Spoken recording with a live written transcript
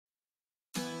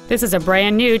This is a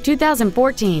brand new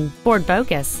 2014 Ford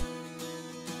Focus.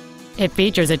 It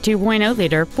features a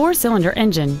 2.0-liter four-cylinder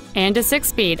engine and a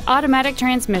 6-speed automatic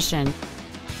transmission.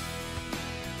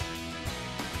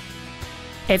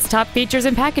 Its top features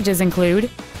and packages include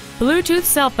Bluetooth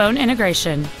cell phone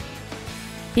integration,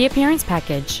 the appearance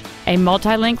package, a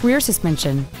multi-link rear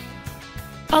suspension,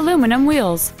 aluminum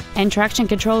wheels, and traction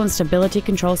control and stability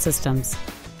control systems.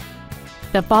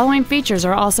 The following features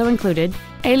are also included: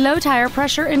 a low tire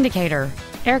pressure indicator,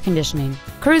 air conditioning,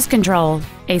 cruise control,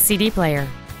 a CD player,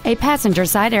 a passenger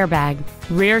side airbag,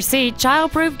 rear seat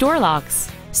child-proof door locks,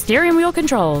 steering wheel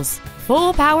controls,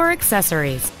 full power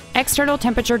accessories, external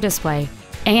temperature display,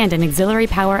 and an auxiliary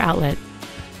power outlet.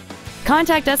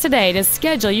 Contact us today to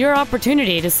schedule your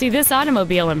opportunity to see this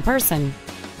automobile in person.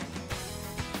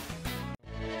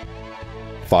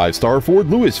 5-Star Ford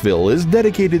Lewisville is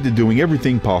dedicated to doing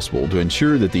everything possible to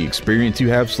ensure that the experience you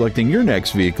have selecting your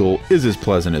next vehicle is as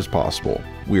pleasant as possible.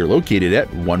 We are located at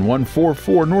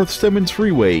 1144 North Stemmons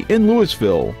Freeway in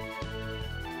Lewisville.